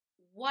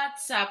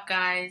What's up,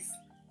 guys?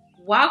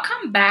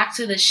 Welcome back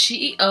to the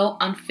CEO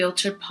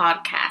Unfiltered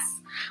podcast,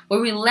 where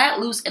we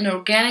let loose in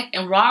organic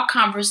and raw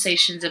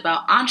conversations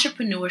about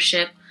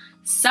entrepreneurship,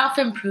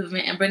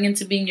 self-improvement, and bring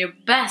into being your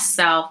best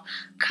self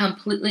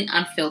completely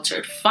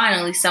unfiltered.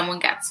 Finally, someone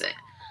gets it.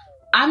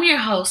 I'm your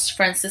host,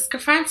 Francisca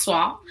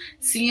Francois,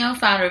 CEO and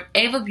founder of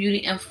Ava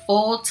Beauty and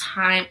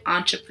full-time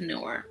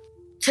entrepreneur.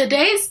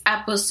 Today's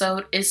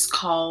episode is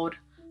called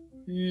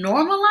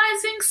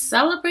Normalizing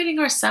Celebrating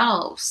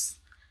Ourselves.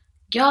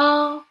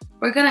 Y'all,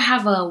 we're going to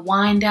have a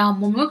wind down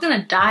moment. We're going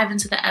to dive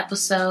into the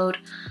episode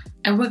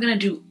and we're going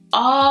to do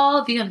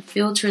all the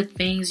unfiltered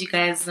things you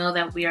guys know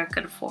that we are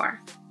good for.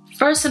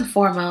 First and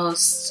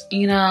foremost,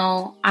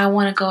 I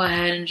want to go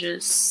ahead and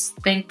just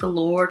thank the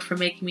Lord for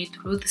making me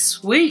through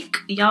this week.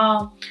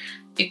 Y'all,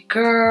 your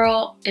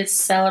girl is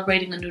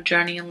celebrating a new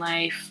journey in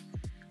life.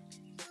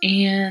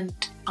 And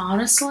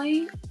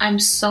honestly, I'm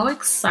so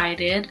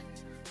excited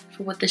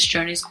for what this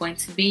journey is going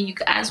to be. You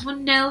guys will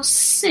know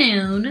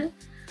soon.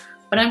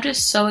 But I'm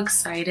just so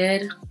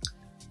excited.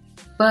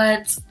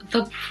 But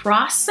the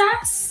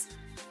process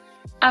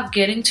of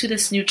getting to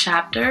this new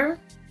chapter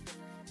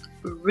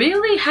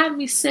really had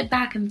me sit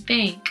back and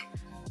think,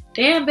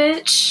 damn,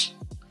 bitch,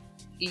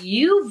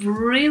 you've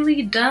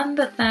really done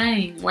the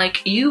thing.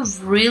 Like,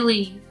 you've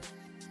really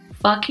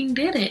fucking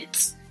did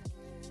it.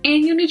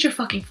 And you need your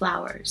fucking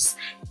flowers.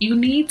 You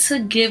need to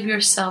give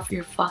yourself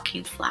your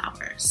fucking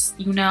flowers.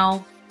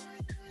 Y'all,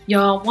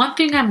 one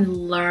thing I'm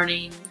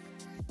learning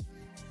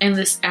in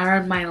this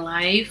era of my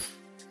life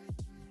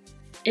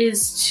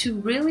is to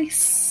really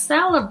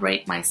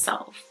celebrate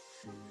myself.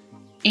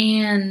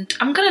 And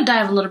I'm going to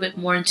dive a little bit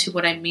more into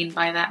what I mean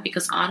by that,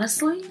 because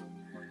honestly,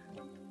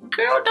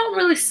 girl don't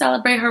really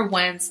celebrate her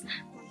wins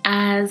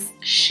as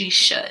she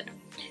should.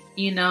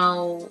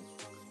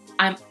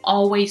 I'm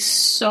always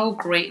so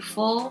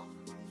grateful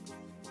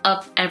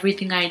of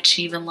everything I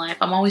achieve in life.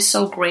 I'm always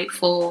so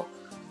grateful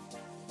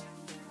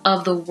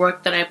of the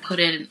work that I put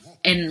in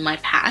my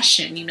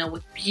passion,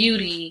 with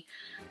beauty,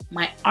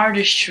 my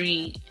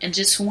artistry, and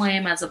just who I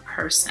am as a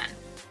person.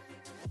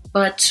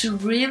 But to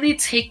really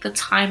take the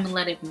time and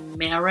let it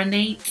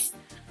marinate,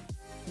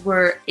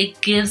 where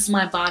it gives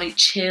my body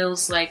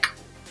chills, like,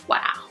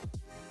 wow,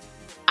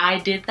 I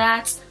did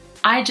that.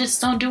 I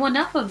just don't do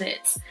enough of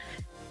it.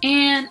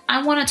 And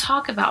I want to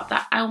talk about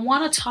that. I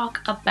want to talk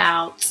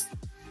about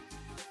that,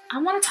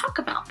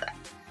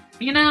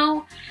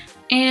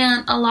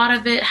 And a lot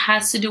of it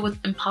has to do with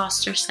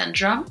imposter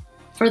syndrome.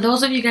 For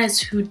those of you guys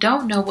who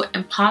don't know what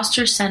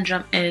imposter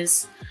syndrome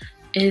is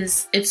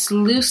it's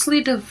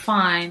loosely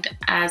defined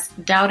as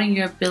doubting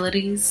your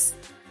abilities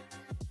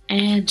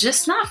and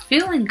just not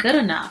feeling good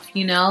enough,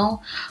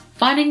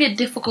 finding it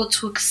difficult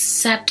to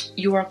accept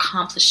your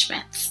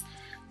accomplishments.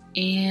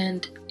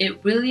 And it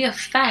really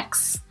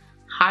affects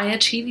high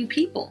achieving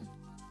people.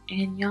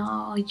 And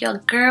y'all, your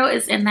girl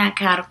is in that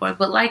category.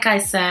 But like I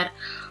said,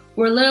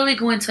 we're literally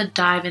going to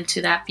dive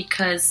into that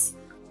because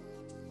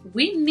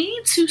we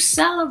need to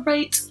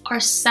celebrate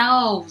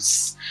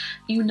ourselves.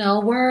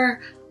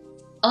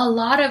 A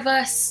lot of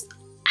us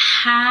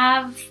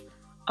have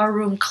a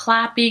room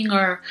clapping,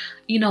 or,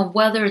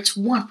 whether it's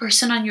one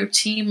person on your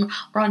team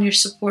or on your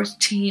support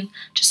team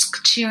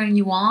just cheering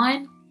you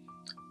on.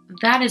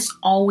 That is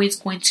always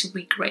going to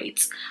be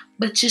great.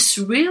 But just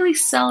really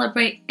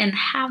celebrate and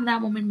have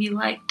that moment be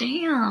like,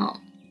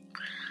 damn,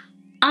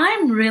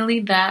 I'm really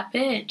that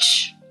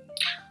bitch.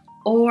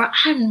 Or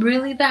I'm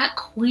really that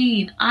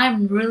queen.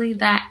 I'm really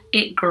that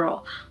it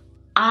girl.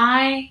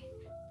 I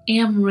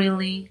am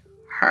really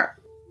her.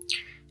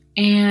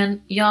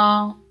 And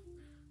y'all,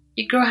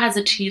 your girl has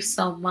achieved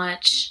so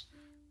much.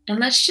 And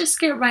let's just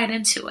get right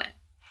into it.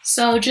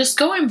 So just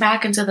going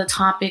back into the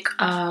topic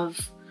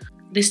of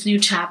this new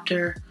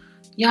chapter,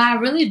 I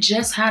really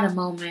just had a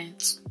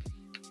moment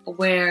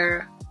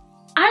where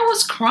I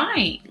was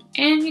crying.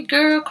 And your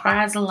girl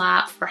cries a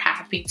lot for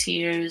happy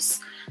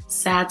tears,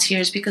 sad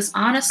tears, because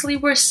honestly,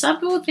 where some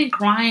people think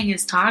crying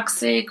is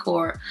toxic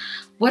or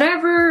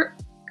whatever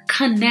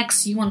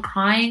connects you on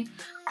crying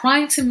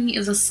to me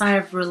is a sigh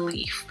of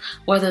relief.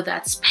 Whether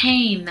that's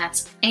pain,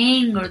 that's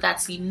anger,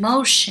 that's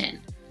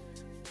emotion,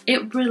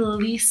 it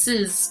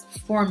releases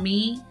for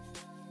me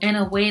in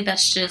a way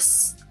that's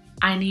just,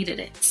 I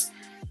needed it.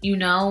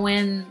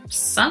 And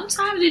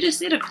sometimes you just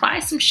need to cry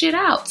some shit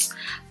out.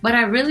 But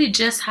I really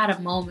just had a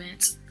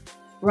moment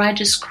where I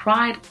just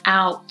cried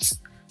out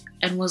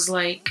and was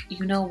like,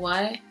 you know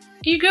what?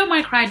 Your girl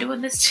might cry doing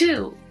this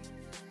too.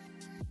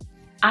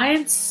 I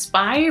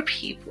inspire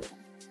people.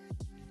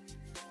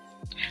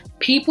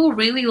 People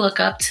really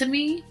look up to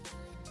me.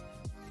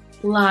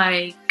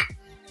 Like,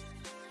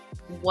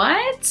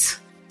 what?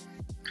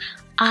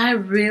 I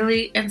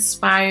really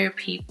inspire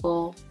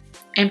people,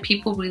 and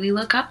people really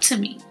look up to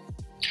me.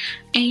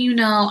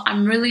 And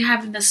I'm really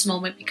having this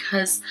moment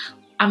because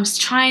I'm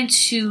trying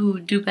to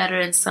do better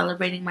in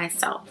celebrating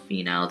myself.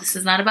 This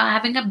is not about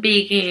having a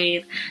big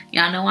head.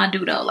 Y'all know I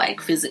do though,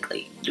 like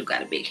physically do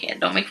got a big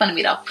head. Don't make fun of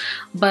me though.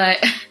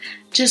 But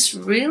just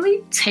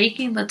really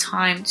taking the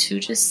time to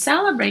just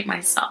celebrate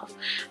myself,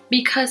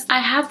 because I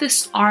have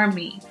this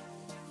army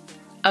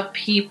of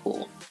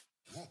people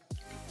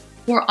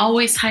who are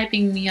always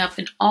hyping me up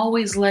and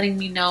always letting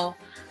me know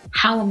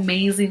how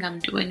amazing I'm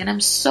doing. And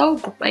I'm so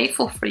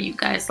grateful for you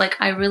guys. Like,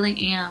 I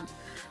really am.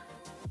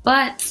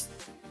 But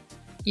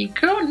your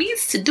girl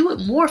needs to do it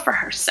more for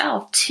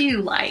herself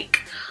too.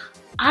 Like,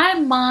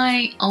 I'm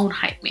my own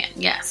hype man,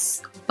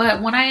 yes.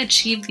 But when I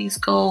achieve these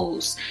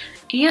goals,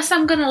 yes,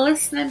 I'm gonna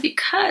listen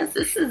because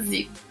this is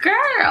your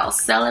girl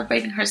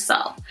celebrating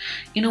herself.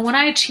 When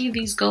I achieve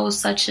these goals,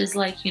 such as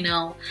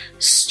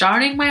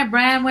starting my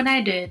brand when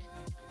I did,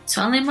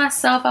 telling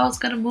myself I was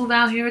gonna move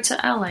out here to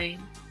LA.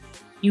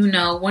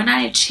 When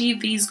I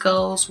achieved these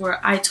goals where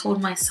I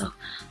told myself,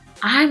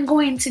 I'm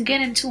going to get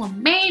into a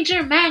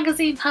major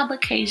magazine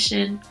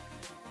publication.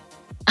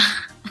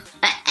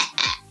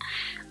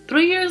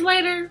 3 years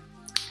later,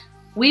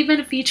 we've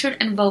been featured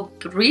in Vogue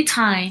 3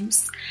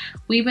 times.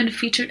 We've been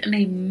featured in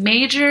a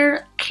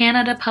major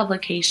Canada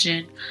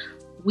publication.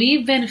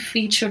 We've been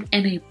featured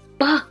in a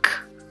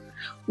book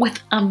with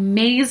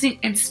amazing,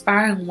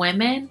 inspiring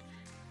women,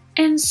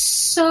 and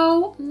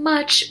so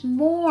much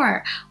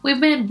more.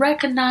 We've been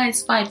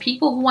recognized by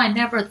people who I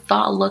never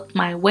thought looked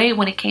my way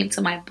when it came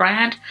to my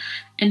brand,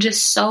 and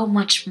just so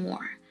much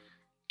more.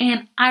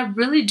 And I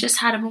really just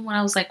had a moment when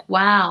I was like,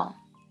 wow,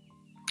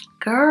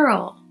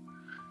 girl,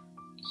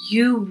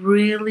 you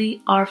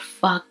really are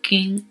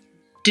fucking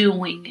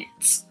doing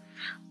it.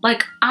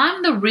 Like,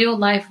 I'm the real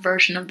life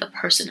version of the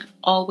person I've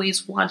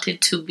always wanted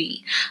to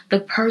be.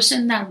 The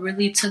person that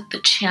really took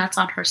the chance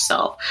on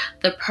herself.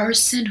 The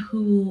person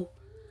who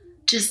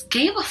just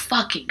gave a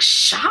fucking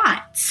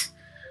shot.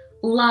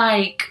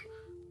 Like,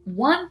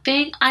 one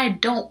thing I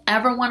don't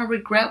ever want to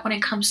regret when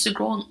it comes to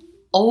growing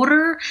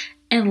older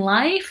in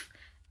life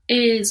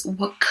is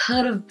what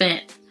could have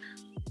been.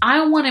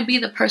 I want to be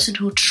the person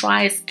who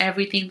tries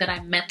everything that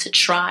I meant to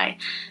try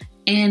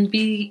and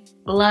be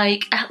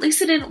like, at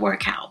least it didn't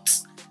work out.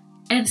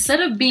 Instead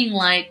of being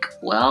like,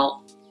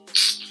 well,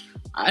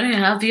 I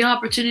didn't have the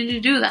opportunity to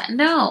do that.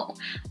 No,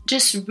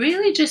 just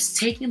really just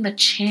taking the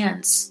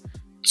chance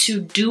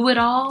to do it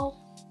all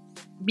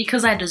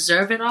because I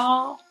deserve it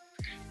all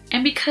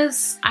and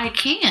because I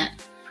can,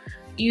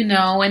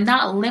 and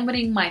not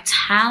limiting my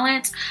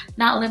talent,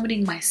 not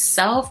limiting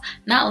myself,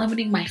 not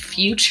limiting my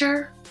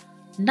future,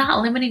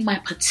 not limiting my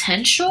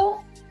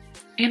potential.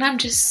 And I'm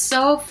just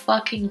so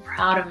fucking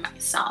proud of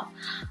myself.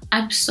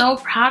 I'm so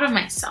proud of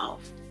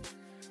myself.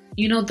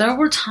 There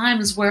were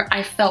times where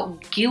I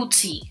felt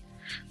guilty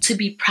to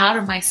be proud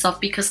of myself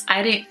because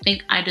I didn't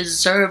think I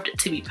deserved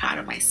to be proud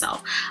of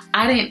myself.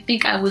 I didn't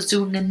think I was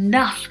doing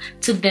enough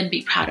to then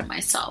be proud of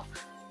myself.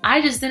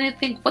 I just didn't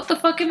think, what the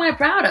fuck am I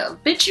proud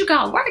of? Bitch, you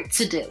got work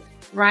to do,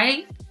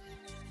 right?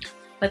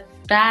 But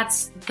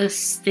that's the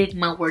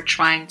stigma we're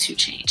trying to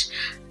change.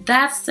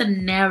 That's the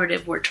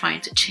narrative we're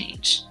trying to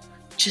change.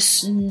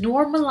 Just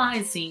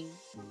normalizing,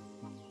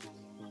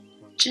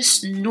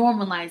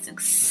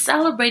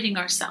 celebrating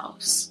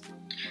ourselves.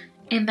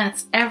 And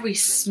that's every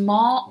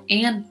small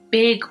and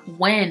big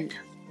win.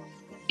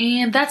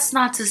 And that's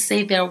not to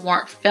say there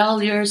weren't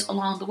failures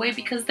along the way,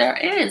 because there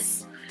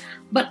is.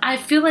 But I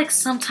feel like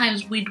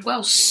sometimes we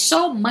dwell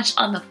so much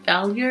on the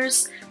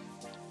failures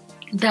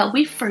that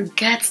we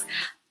forget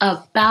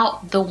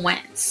about the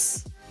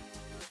wins.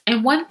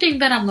 And one thing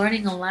that I'm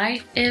learning in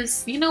life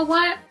is, you know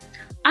what?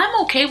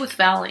 I'm okay with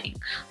failing.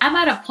 I'm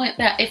at a point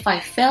that if I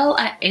fail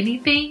at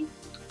anything,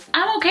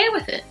 I'm okay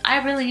with it.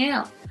 I really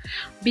am.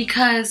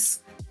 Because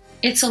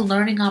it's a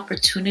learning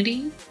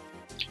opportunity,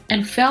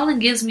 and failing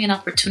gives me an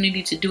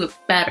opportunity to do it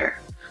better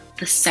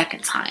the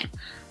second time.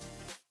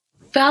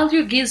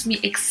 Failure gives me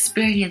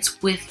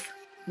experience with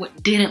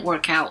what didn't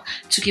work out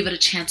to give it a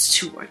chance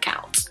to work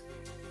out.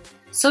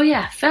 So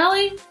yeah,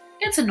 failing,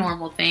 it's a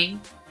normal thing.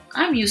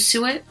 I'm used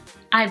to it.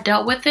 I've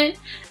dealt with it,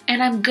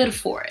 and I'm good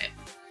for it.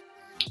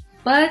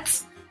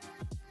 But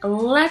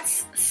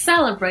let's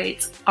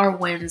celebrate our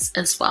wins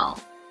as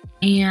well.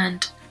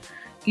 And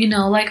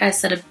like I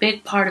said, a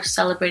big part of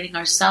celebrating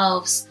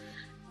ourselves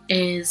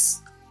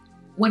is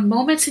when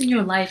moments in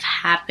your life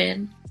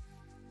happen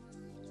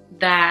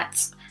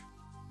that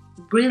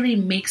really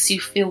makes you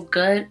feel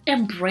good,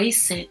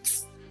 embrace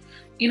it.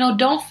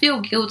 Don't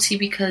feel guilty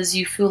because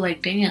you feel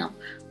like, damn,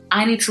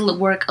 I need to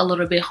work a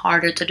little bit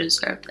harder to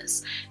deserve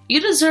this. You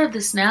deserve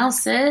this now,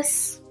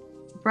 sis.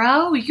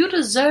 Bro, you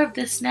deserve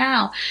this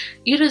now.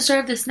 You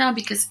deserve this now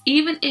because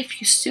even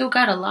if you still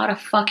got a lot of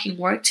fucking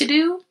work to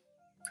do,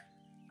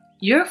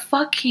 you're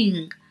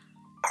fucking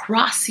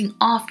crossing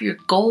off your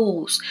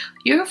goals.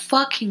 You're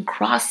fucking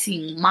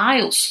crossing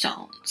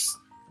milestones.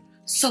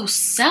 So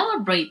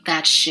celebrate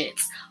that shit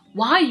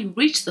while you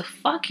reach the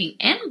fucking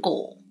end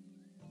goal.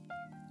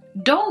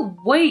 Don't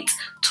wait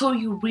till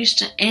you reach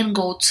the end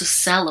goal to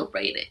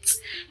celebrate it.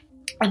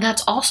 And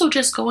that's also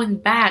just going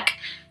back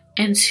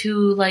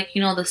into like,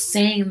 you know, the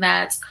saying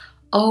that's,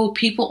 oh,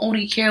 people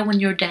only care when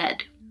you're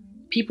dead.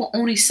 People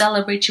only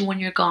celebrate you when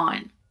you're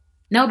gone.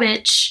 No,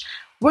 bitch.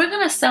 We're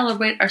going to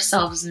celebrate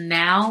ourselves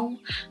now,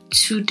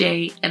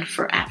 today, and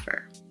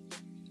forever.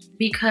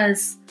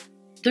 Because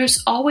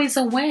there's always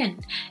a win.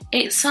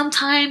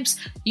 Sometimes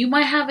you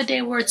might have a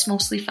day where it's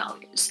mostly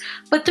failures,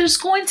 but there's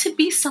going to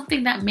be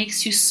something that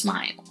makes you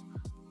smile.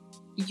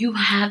 You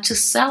have to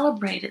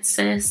celebrate it,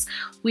 sis.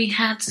 We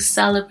have to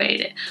celebrate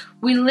it.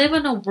 We live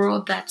in a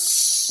world that's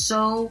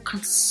so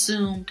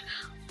consumed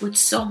with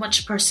so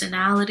much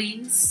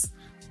personalities,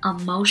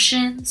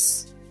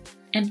 emotions,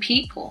 and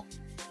people.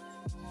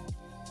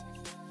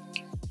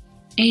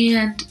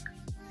 And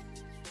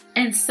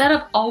instead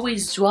of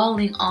always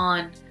dwelling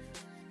on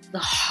the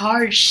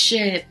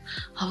hardship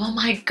of, oh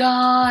my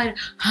God,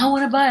 I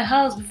want to buy a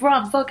house before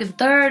I'm fucking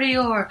 30,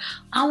 or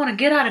I want to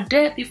get out of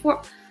debt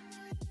before.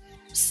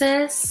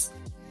 Sis,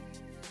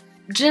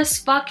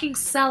 just fucking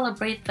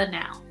celebrate the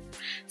now.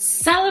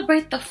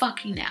 Celebrate the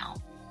fucking now.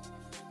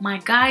 My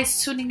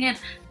guys tuning in,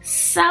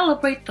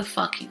 celebrate the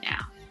fucking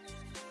now.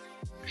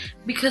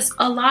 Because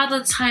a lot of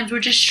the times we're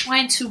just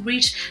trying to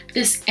reach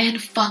this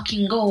end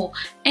fucking goal.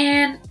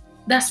 And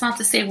that's not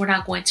to say we're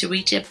not going to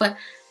reach it, but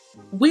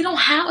we don't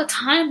have a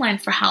timeline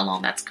for how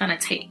long that's going to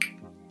take.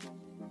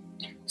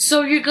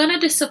 So you're going to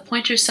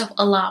disappoint yourself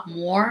a lot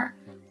more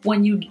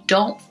when you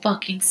don't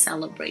fucking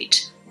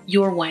celebrate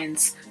your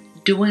wins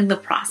during the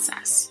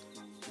process.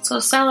 So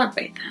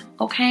celebrate them,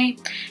 okay?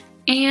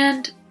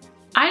 And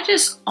I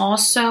just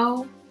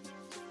also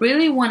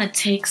really want to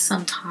take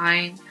some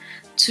time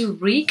to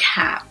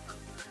recap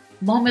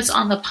moments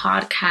on the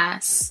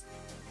podcast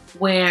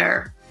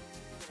where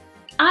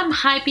I'm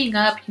hyping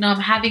up, you know, I'm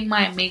having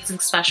my amazing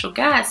special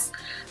guests,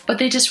 but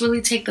they just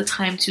really take the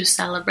time to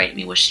celebrate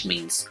me, which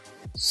means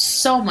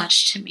so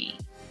much to me.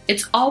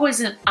 It's always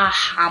an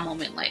aha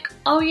moment, like,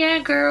 oh yeah,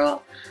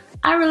 girl,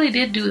 I really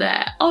did do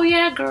that. Oh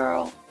yeah,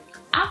 girl,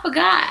 I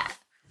forgot.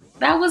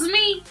 That was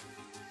me.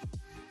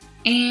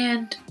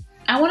 And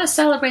I want to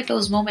celebrate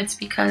those moments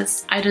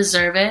because I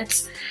deserve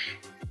it.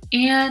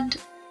 And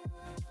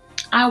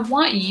I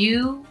want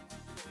you,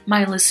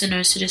 my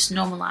listeners, to just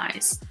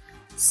normalize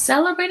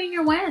celebrating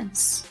your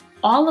wins.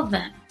 All of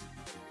them.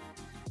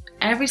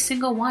 Every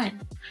single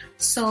one.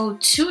 So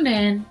tune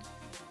in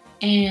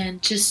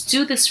and just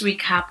do this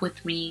recap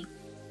with me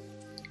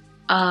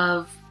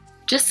of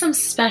just some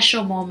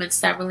special moments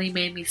that really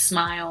made me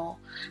smile,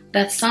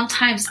 that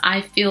sometimes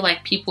I feel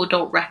like people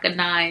don't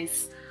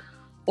recognize,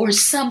 or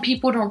some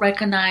people don't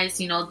recognize,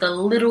 you know, the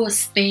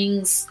littlest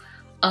things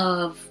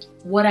of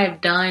what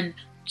I've done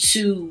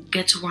to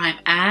get to where I'm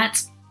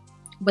at.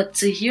 But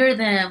to hear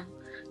them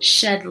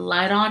shed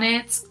light on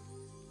it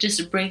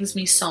just brings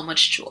me so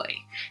much joy.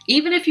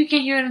 Even if you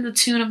can't hear it in the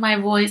tune of my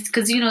voice,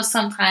 because, you know,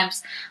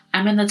 sometimes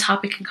I'm in the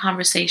topic and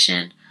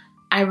conversation,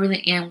 I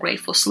really am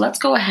grateful. So let's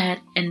go ahead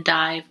and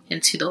dive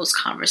into those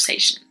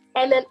conversations.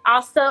 And then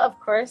also, of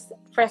course,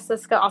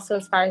 Francisca also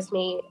inspires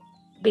me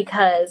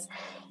because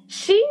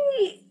she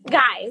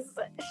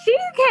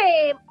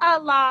came a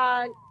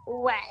long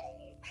way.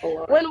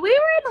 When we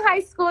were in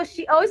high school,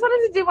 she always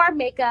wanted to do our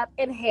makeup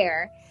and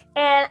hair.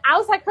 And I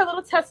was like her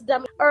little test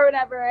dummy or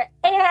whatever.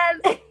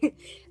 And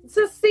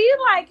to see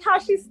like how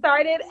she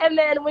started, and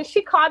then when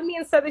she called me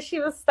and said that she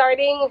was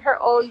starting her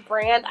own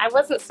brand, I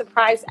wasn't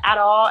surprised at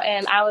all.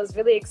 And I was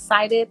really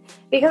excited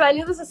because I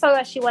knew this was something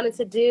that she wanted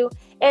to do.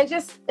 And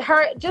just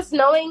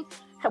knowing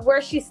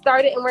where she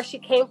started and where she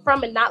came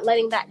from and not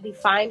letting that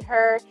define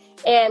her,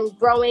 and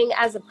growing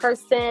as a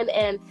person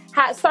and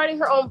starting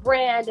her own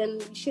brand.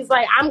 And she's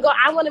like, I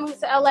want to move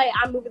to LA.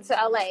 I'm moving to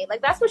LA.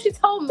 Like, that's what she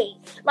told me.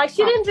 Like,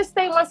 she didn't just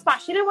stay in one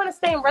spot. She didn't want to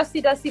stay in Rusty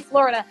Dusty,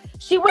 Florida.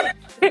 She went,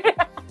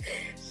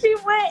 she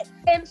went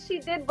and she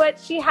did what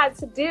she had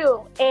to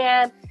do.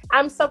 And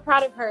I'm so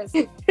proud of her.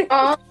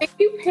 Oh, thank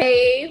you,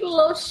 Paige. A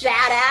little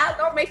shout out.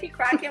 Don't make me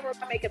cry. I can't wear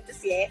my makeup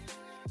just yet.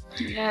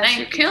 Yes,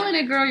 you're killing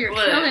it, girl. You're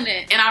killing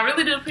it. And I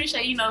really do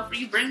appreciate, you know, for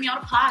you bringing me on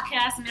the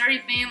podcast and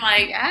everything.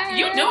 Like,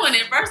 you doing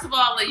it. First of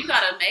all, like, you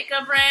got a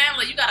makeup brand.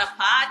 Like, you got a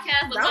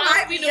podcast. What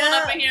else you doing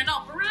up in here?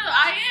 No, for real,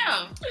 I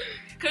am.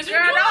 Because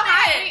you're doing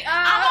it.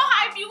 I'm going to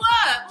hype you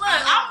up.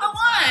 Look, I'm the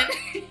one.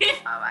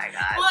 Oh, my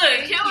God.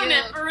 Look, killing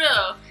it, for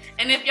real.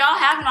 And if y'all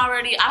haven't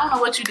already, I don't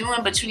know what you're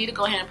doing, but you need to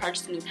go ahead and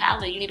purchase a new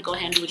palette. You need to go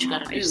ahead and do what you got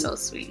to do. You're so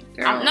sweet,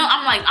 girl.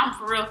 I'm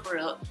for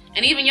real.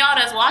 And even y'all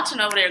that's watching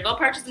over there, go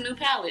purchase a new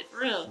palette, for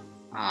real.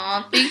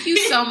 Aw, thank you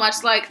so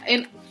much. Like,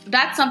 and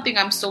that's something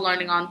I'm still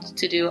learning on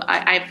to do.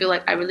 I feel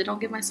like I really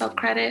don't give myself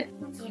credit.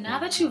 So now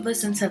that you've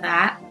listened to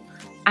that,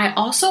 I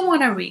also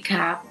want to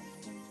recap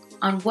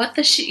on what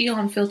the CEO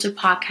Unfiltered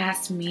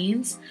podcast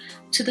means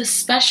to the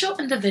special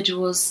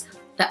individuals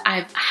that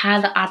I've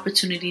had the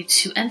opportunity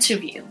to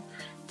interview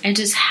and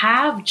just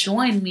have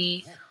join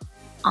me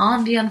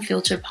on the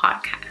Unfiltered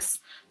podcast.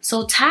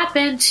 So tap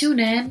in, tune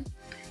in,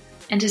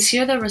 and just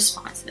hear the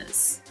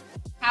responses.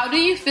 How do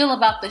you feel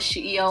about the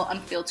CEO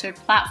Unfiltered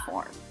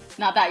platform?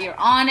 Now that you're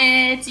on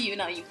it, you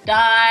know, you've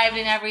dived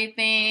and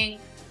everything.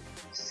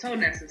 So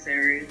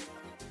necessary.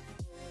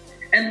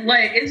 And,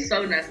 like, it's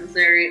so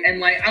necessary. And,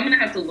 like, I'm going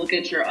to have to look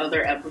at your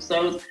other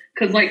episodes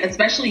because, like,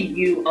 especially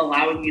you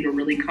allowing me to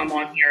really come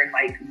on here and,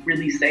 like,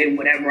 really say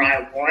whatever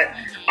I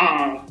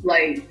want.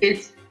 Like,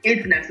 it's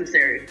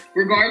necessary.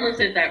 Regardless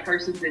if that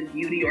person's in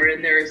beauty or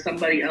in there is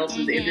somebody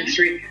else's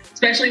industry,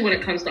 especially when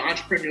it comes to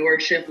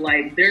entrepreneurship,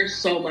 like, there's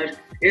so much.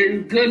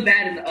 It's good,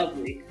 bad, and the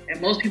ugly. And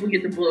most people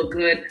get the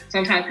good.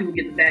 Sometimes people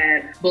get the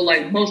bad. But,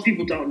 like, most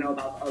people don't know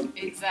about the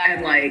ugly. Exactly.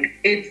 And, like,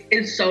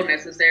 it's so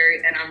necessary.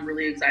 And I'm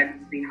really excited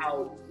to see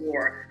how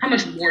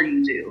much more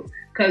you do.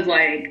 Because,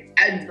 like,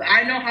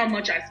 I know how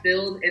much I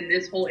spilled in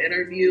this whole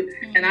interview.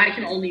 And I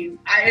can only...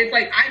 I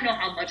know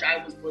how much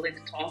I was willing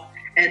to talk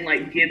and,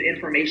 like, give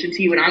information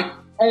to you. And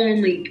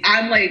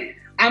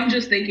I'm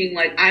just thinking,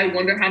 like, I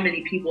wonder how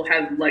many people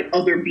have, like,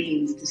 other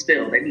beans to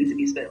spill that need to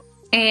be spilled.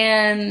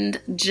 And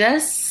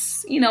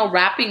just,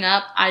 wrapping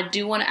up, I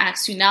do want to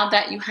ask you, now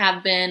that you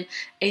have been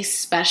a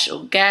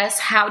special guest,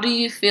 how do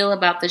you feel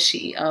about the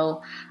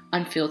SheEO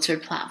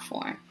Unfiltered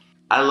platform?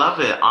 I love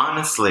it,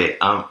 honestly.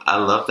 I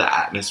love the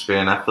atmosphere,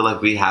 and I feel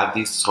like we have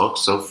these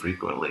talks so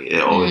frequently.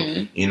 It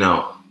always,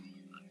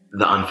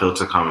 the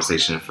unfiltered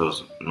conversation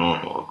feels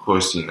normal. Of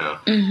course,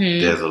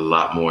 there's a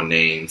lot more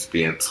names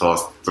being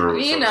tossed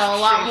through. A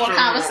lot more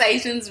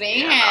conversations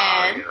being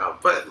had.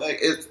 But, like,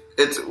 it's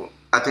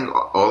I think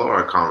all of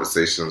our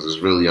conversations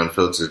is really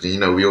unfiltered.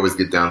 We always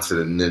get down to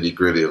the nitty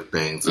gritty of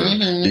things,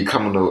 and you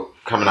coming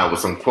out with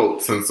some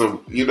quotes and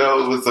some,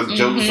 with some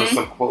jokes or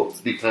some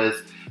quotes,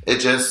 because it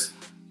just,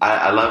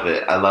 I love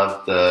it. I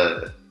love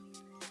the,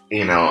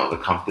 the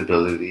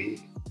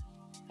comfortability,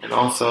 and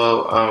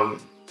also,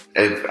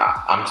 if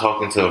I'm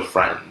talking to a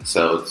friend,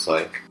 so it's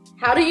like.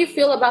 How do you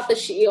feel about the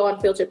SheEO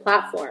Unfiltered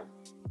platform?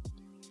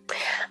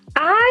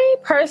 I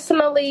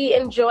personally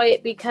enjoy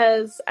it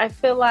because I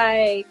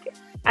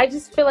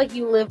just feel like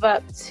you live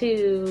up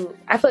to,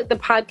 I feel like the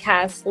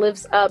podcast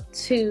lives up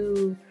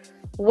to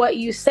what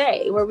you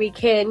say, where we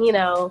can,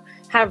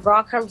 have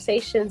raw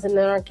conversations in an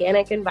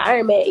organic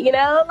environment,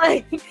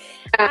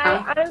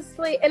 I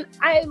honestly, and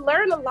I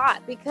learn a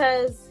lot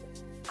because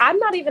I'm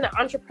not even an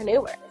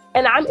entrepreneur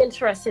and I'm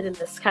interested in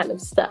this kind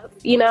of stuff,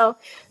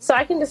 so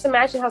I can just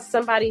imagine how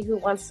somebody who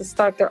wants to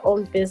start their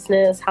own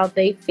business, how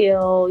they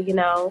feel,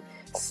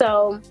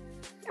 so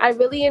I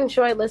really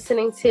enjoy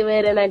listening to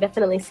it, and I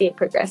definitely see it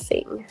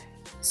progressing.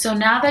 So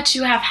now that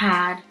you have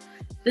had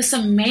this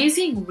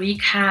amazing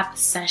recap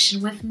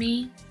session with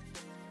me,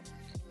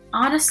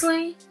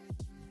 honestly,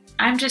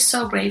 I'm just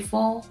so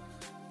grateful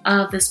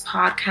of this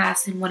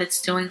podcast and what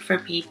it's doing for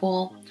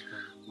people.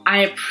 I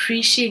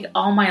appreciate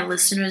all my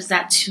listeners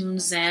that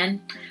tunes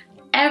in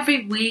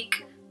every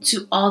week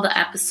to all the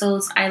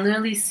episodes. I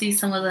literally see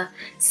some of the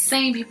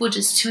same people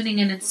just tuning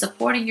in and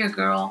supporting your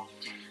girl.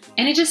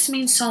 And it just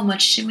means so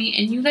much to me.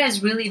 And you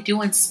guys really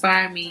do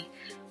inspire me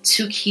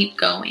to keep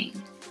going.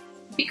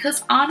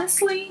 Because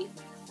honestly,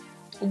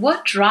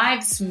 what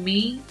drives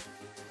me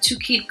to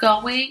keep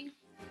going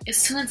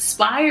is to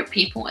inspire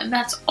people. And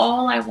that's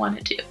all I want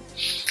to do.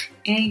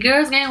 And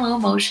girls getting a little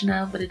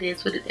emotional, but it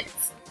is what it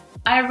is.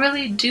 I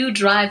really do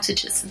drive to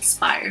just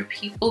inspire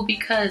people,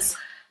 because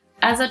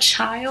as a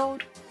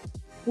child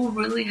who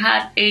really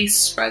had a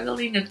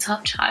struggling and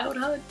tough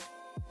childhood,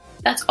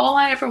 that's all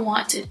I ever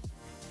wanted.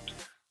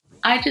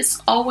 I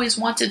just always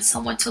wanted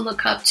someone to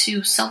look up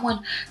to,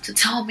 someone to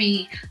tell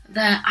me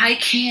that I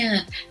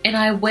can and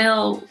I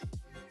will.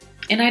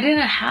 And I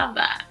didn't have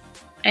that.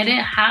 I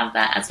didn't have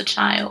that as a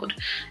child.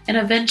 And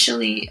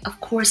eventually, of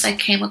course, I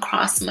came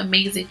across some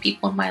amazing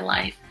people in my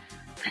life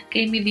that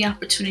gave me the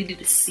opportunity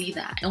to see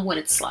that and what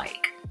it's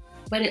like.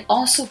 But it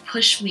also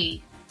pushed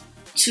me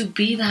to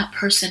be that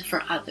person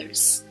for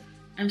others.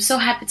 I'm so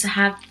happy to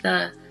have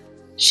the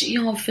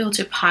SheEO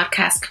Unfiltered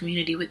podcast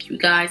community with you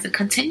guys and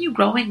continue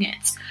growing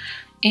it.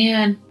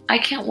 And I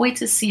can't wait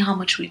to see how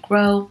much we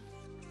grow.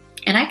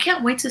 And I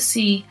can't wait to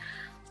see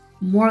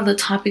more of the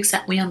topics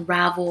that we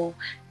unravel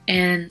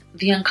and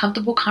the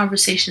uncomfortable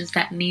conversations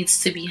that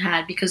needs to be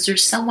had, because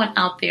there's someone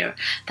out there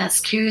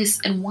that's curious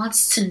and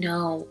wants to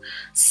know,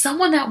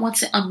 someone that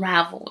wants it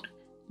unraveled.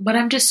 But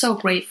I'm just so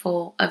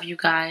grateful of you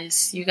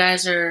guys. You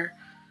guys are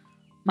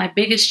my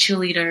biggest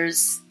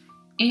cheerleaders,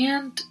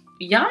 and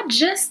y'all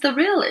just the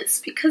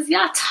realest, because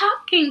y'all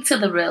talking to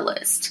the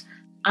realest.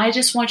 I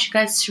just want you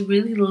guys to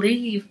really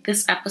leave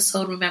this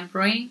episode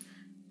remembering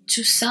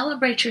to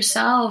celebrate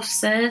yourself,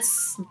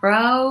 sis,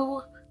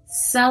 bro.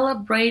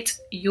 Celebrate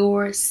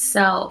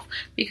yourself,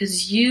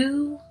 because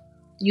you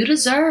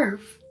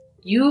deserve.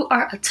 You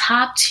are a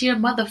top tier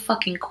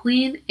motherfucking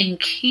queen and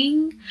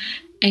king,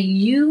 and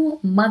you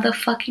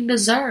motherfucking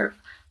deserve.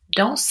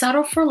 Don't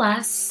settle for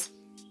less.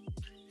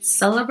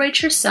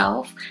 Celebrate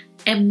yourself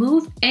and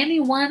move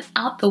anyone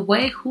out the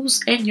way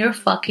who's in your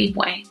fucking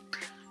way.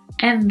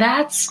 And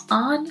that's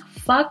on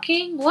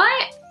fucking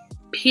what?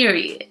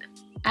 Period.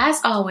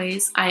 As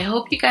always, I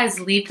hope you guys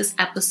leave this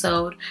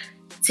episode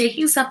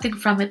taking something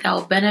from it that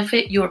will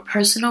benefit your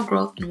personal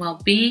growth and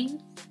well-being.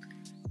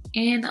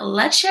 And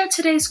let's share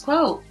today's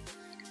quote.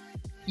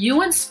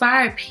 You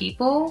inspire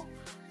people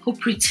who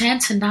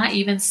pretend to not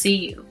even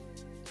see you.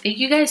 Thank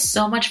you guys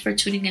so much for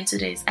tuning in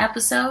today's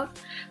episode.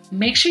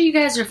 Make sure you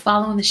guys are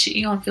following the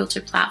CEO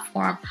Unfiltered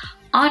platform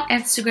on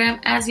Instagram,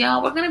 as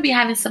y'all, we're going to be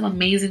having some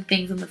amazing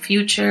things in the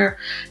future.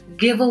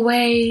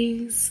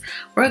 Giveaways.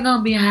 We're going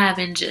to be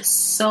having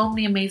just so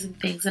many amazing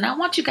things. And I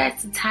want you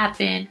guys to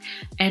tap in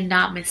and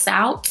not miss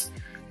out.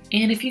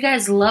 And if you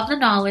guys love the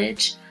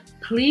knowledge,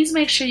 please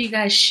make sure you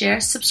guys share,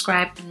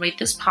 subscribe, and rate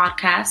this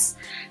podcast.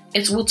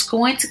 It's what's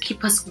going to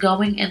keep us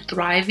going and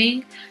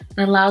thriving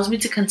and allows me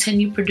to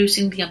continue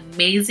producing the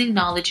amazing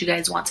knowledge you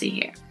guys want to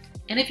hear.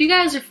 And if you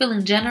guys are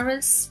feeling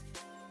generous,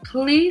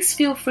 please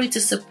feel free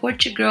to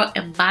support your girl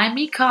and buy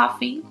me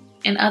coffee.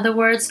 In other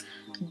words,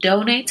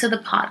 donate to the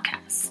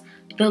podcast.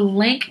 The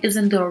link is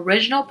in the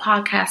original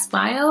podcast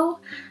bio.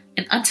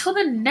 And until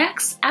the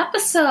next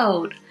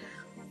episode,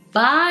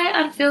 bye,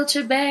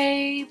 Unfiltered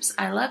babes.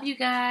 I love you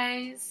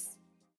guys.